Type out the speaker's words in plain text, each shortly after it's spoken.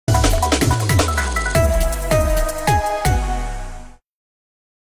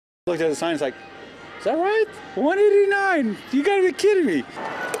Looked at the sign, it's like, is that right? $1.89? You gotta be kidding me.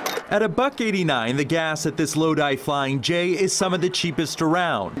 At $1.89, the gas at this Lodi Flying J is some of the cheapest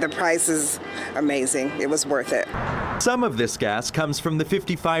around. The price is amazing. It was worth it. Some of this gas comes from the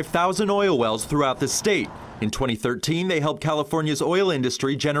 55,000 oil wells throughout the state. In 2013, they helped California's oil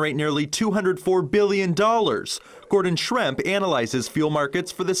industry generate nearly $204 billion. Gordon Schremp analyzes fuel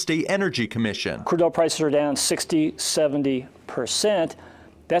markets for the State Energy Commission. Crude oil prices are down 60, 70%.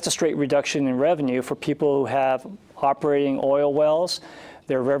 That's a straight reduction in revenue for people who have operating oil wells.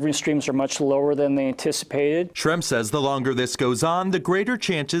 Their revenue streams are much lower than they anticipated. Schremp says the longer this goes on, the greater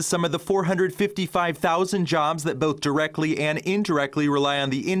chances some of the 455,000 jobs that both directly and indirectly rely on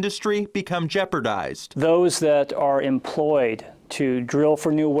the industry become jeopardized. Those that are employed to drill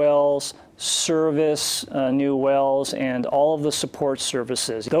for new wells, service new wells, and all of the support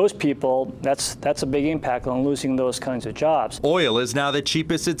services. Those people, that's a big impact on losing those kinds of jobs. Oil is now the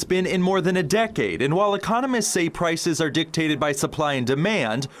cheapest it's been in more than a decade, and while economists say prices are dictated by supply and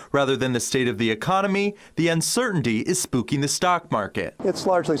demand rather than the state of the economy, the uncertainty is spooking the stock market. It's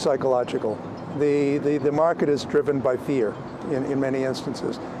largely psychological. The market is driven by fear in many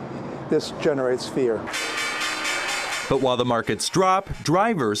instances. This generates fear. But while the markets drop,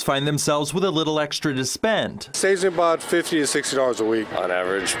 drivers find themselves with a little extra to spend. Saves me about $50 to $60 a week. On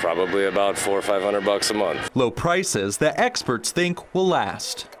average, probably about $400 or $500 a month. Low prices that experts think will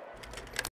last.